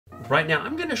Right now,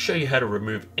 I'm going to show you how to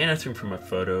remove anything from a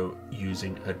photo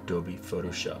using Adobe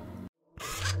Photoshop.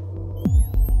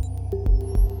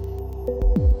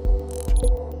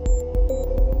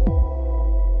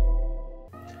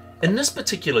 In this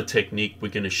particular technique,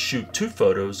 we're going to shoot two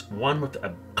photos, one with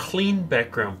a clean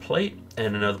background plate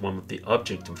and another one with the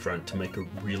object in front to make it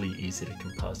really easy to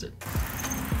composite.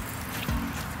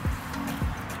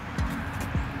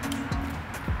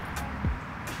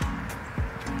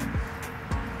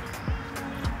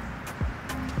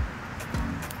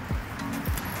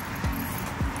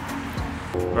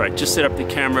 Alright, just set up the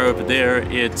camera over there.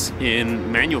 It's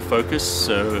in manual focus,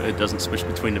 so it doesn't switch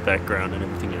between the background and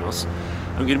everything else.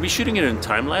 I'm going to be shooting it in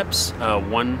time-lapse,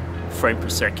 1 frame per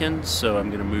second, so I'm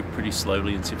going to move pretty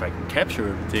slowly and see if I can capture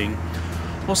everything.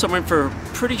 Also, I went for a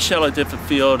pretty shallow depth of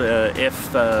field,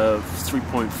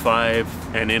 f3.5,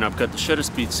 and then I've got the shutter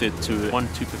speed set to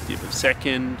 1/250th of a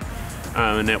second,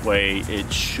 and that way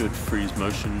it should freeze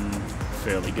motion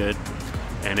fairly good.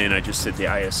 And then I just set the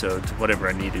ISO to whatever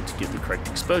I needed to get the correct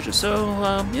exposure.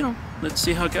 So, you know, let's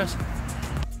see how it goes.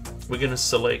 We're going to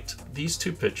select these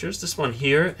two pictures. This one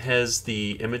here has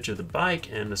the image of the bike,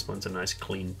 and this one's a nice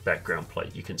clean background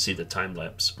plate. You can see the time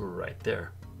lapse right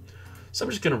there. So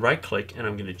I'm just going to right click and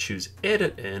I'm going to choose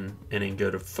Edit In, and then go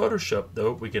to Photoshop.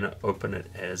 Though we're going to open it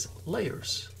as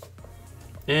layers.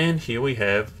 And here we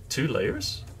have two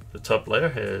layers. The top layer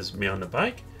has me on the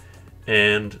bike,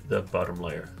 and the bottom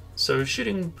layer. So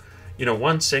shooting,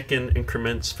 1 second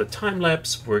increments for time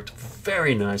lapse worked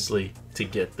very nicely to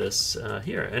get this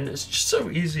here. And it's just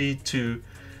so easy to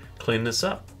clean this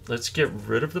up. Let's get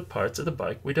rid of the parts of the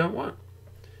bike we don't want.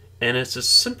 And it's as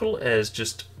simple as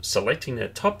just selecting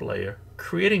that top layer,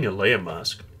 creating a layer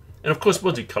mask. And of course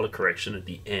we'll do color correction at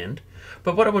the end.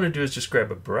 But what I want to do is just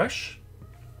grab a brush,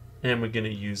 and we're going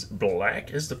to use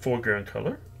black as the foreground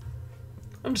color.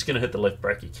 I'm just going to hit the left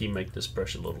bracket key, make this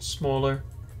brush a little smaller.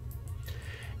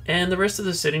 And the rest of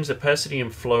the settings, opacity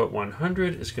and flow at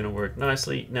 100 is going to work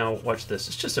nicely. Now watch this,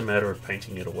 it's just a matter of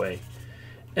painting it away.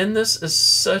 And this is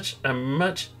such a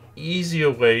much easier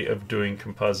way of doing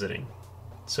compositing.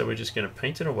 So we're just going to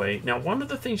paint it away. Now one of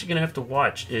the things you're going to have to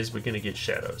watch is we're going to get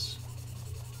shadows.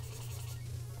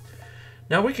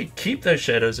 Now we could keep those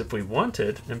shadows if we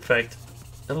wanted. In fact,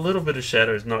 a little bit of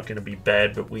shadow is not going to be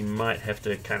bad, but we might have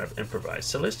to kind of improvise.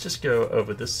 So let's just go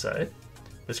over this side.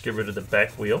 Let's get rid of the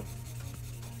back wheel.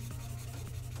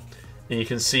 And you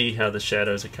can see how the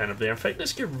shadows are kind of there. In fact,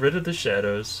 let's get rid of the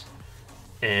shadows,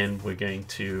 and we're going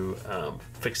to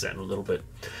fix that in a little bit.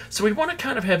 So we want to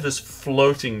kind of have this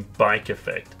floating bike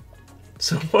effect.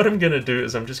 So what I'm going to do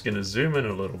is I'm just going to zoom in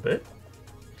a little bit,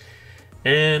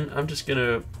 and I'm just going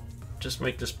to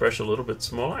make this brush a little bit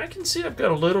smaller. I can see I've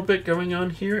got a little bit going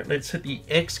on here. Let's hit the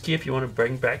X key if you want to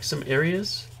bring back some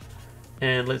areas,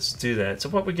 and let's do that. So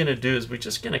what we're going to do is we're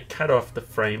just going to cut off the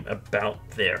frame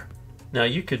about there. Now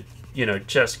you could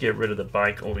just get rid of the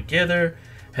bike altogether,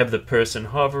 have the person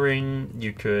hovering.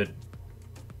 You could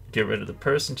get rid of the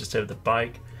person, just have the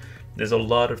bike. There's a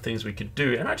lot of things we could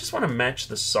do, and I just want to match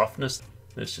the softness.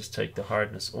 Let's just take the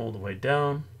hardness all the way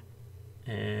down,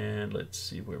 and let's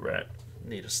see where we're at.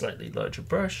 Need a slightly larger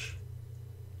brush,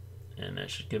 and that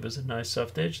should give us a nice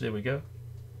soft edge. There we go.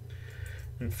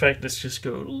 In fact, let's just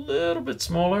go a little bit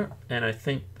smaller, and I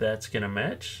think that's gonna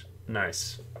match.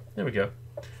 Nice. There we go.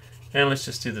 And let's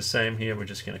just do the same here. We're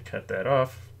just going to cut that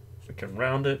off. We can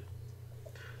round it.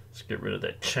 Let's get rid of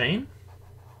that chain.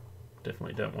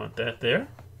 Definitely don't want that there.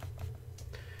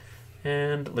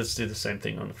 And let's do the same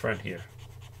thing on the front here.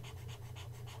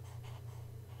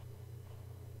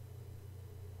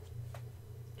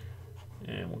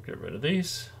 And we'll get rid of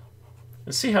these.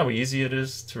 And see how easy it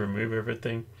is to remove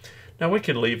everything. Now we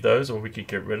could leave those, or we could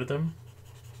get rid of them.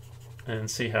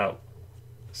 And see how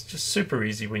it's just super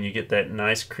easy when you get that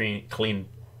nice clean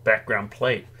background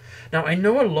plate. Now I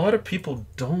know a lot of people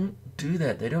don't do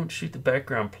that. They don't shoot the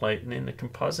background plate, and then the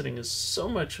compositing is so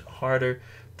much harder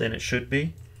than it should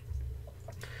be.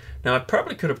 Now I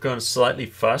probably could have gone slightly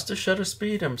faster shutter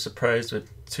speed. I'm surprised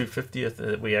with 2/50th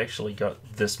that we actually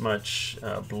got this much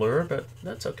blur, but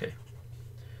that's okay.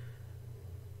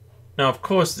 Now, of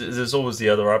course, there's always the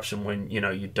other option when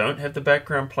you don't have the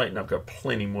background plate, and I've got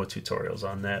plenty more tutorials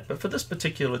on that. But for this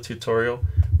particular tutorial,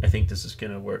 I think this is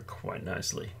going to work quite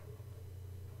nicely.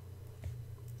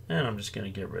 And I'm just going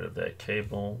to get rid of that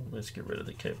cable. Let's get rid of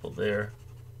the cable there.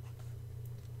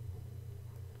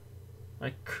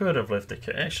 I could have left the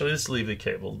cable. Actually, let's leave the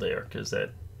cable there because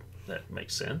that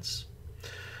makes sense.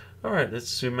 All right, let's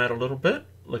zoom out a little bit.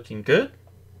 Looking good.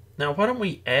 Now, why don't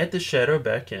we add the shadow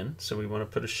back in? So we want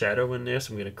to put a shadow in there,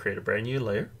 so I'm going to create a brand new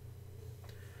layer.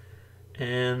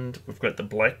 And we've got the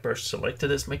black brush selected.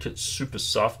 Let's make it super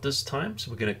soft this time. So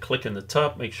we're going to click in the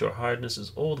top, make sure hardness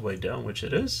is all the way down, which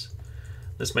it is.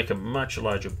 Let's make a much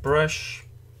larger brush.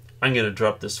 I'm going to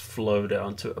drop this flow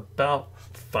down to about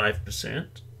 5%.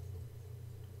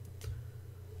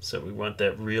 So we want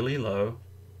that really low.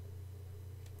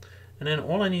 And then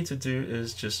all I need to do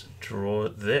is just draw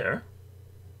there.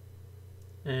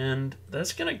 And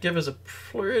that's going to give us a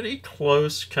pretty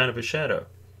close kind of a shadow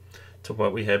to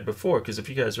what we had before. Because if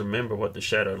you guys remember what the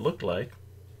shadow looked like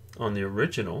on the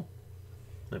original,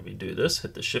 let me do this,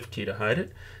 hit the shift key to hide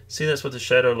it. See, that's what the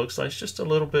shadow looks like. It's just a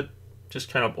little bit, just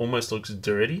kind of almost looks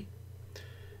dirty.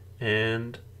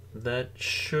 And that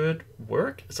should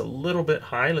work. It's a little bit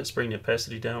high. Let's bring the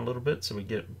opacity down a little bit so we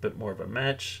get a bit more of a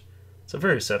match. It's a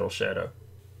very subtle shadow.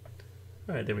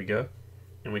 All right, there we go.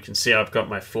 And we can see I've got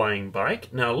my flying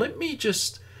bike. Now let me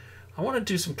just, I want to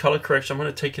do some color correction. I'm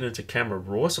going to take it into Camera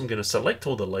Raw. So I'm going to select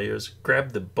all the layers,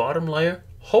 grab the bottom layer,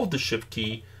 hold the shift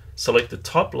key, select the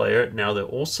top layer. Now they're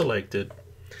all selected.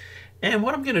 And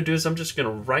what I'm going to do is I'm just going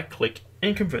to right click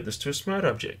and convert this to a smart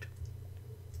object.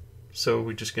 So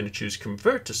we're just going to choose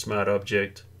Convert to Smart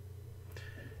Object.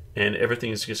 And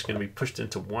everything is just going to be pushed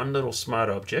into one little smart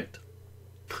object.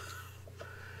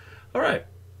 All right,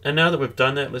 and now that we've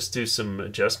done that, let's do some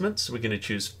adjustments. We're going to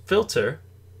choose Filter,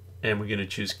 and we're going to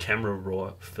choose Camera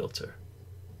Raw Filter.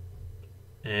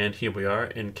 And here we are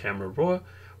in Camera Raw.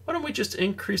 Why don't we just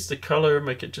increase the color,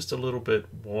 make it just a little bit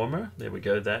warmer. There we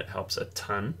go, that helps a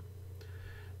ton.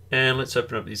 And let's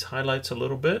open up these highlights a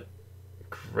little bit.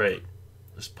 Great.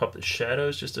 Let's pop the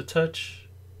shadows just a touch.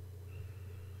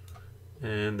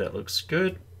 And that looks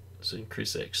good. Let's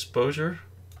increase the exposure.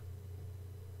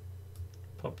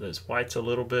 Pop those whites a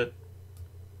little bit.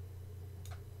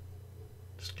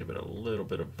 Just give it a little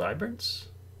bit of vibrance.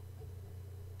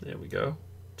 There we go.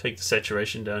 Take the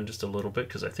saturation down just a little bit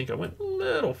because I think I went a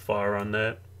little far on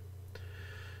that.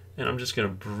 And I'm just going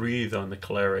to breathe on the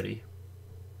clarity.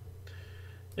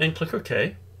 And click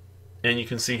OK. And you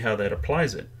can see how that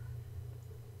applies it.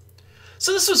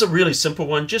 So this was a really simple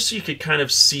one, just so you could kind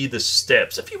of see the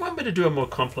steps. If you want me to do a more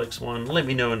complex one, let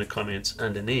me know in the comments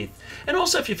underneath. And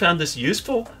also, if you found this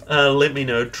useful, let me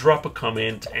know, drop a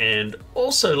comment, and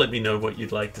also let me know what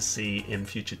you'd like to see in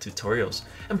future tutorials.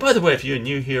 And by the way, if you're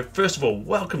new here, first of all,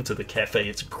 welcome to the cafe.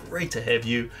 It's great to have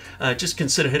you. Just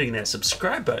consider hitting that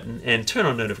subscribe button and turn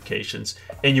on notifications,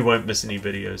 and you won't miss any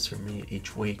videos from me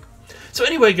each week. So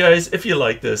anyway, guys, if you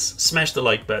like this, smash the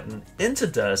like button into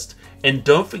dust, and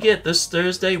don't forget this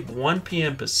Thursday, 1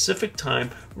 p.m. Pacific time,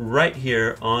 right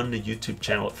here on the YouTube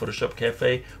channel at Photoshop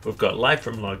Cafe. We've got Live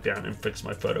from Lockdown and Fix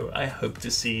My Photo. I hope to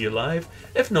see you live.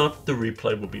 If not, the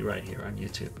replay will be right here on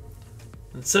YouTube.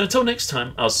 And so until next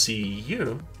time, I'll see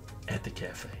you at the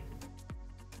cafe.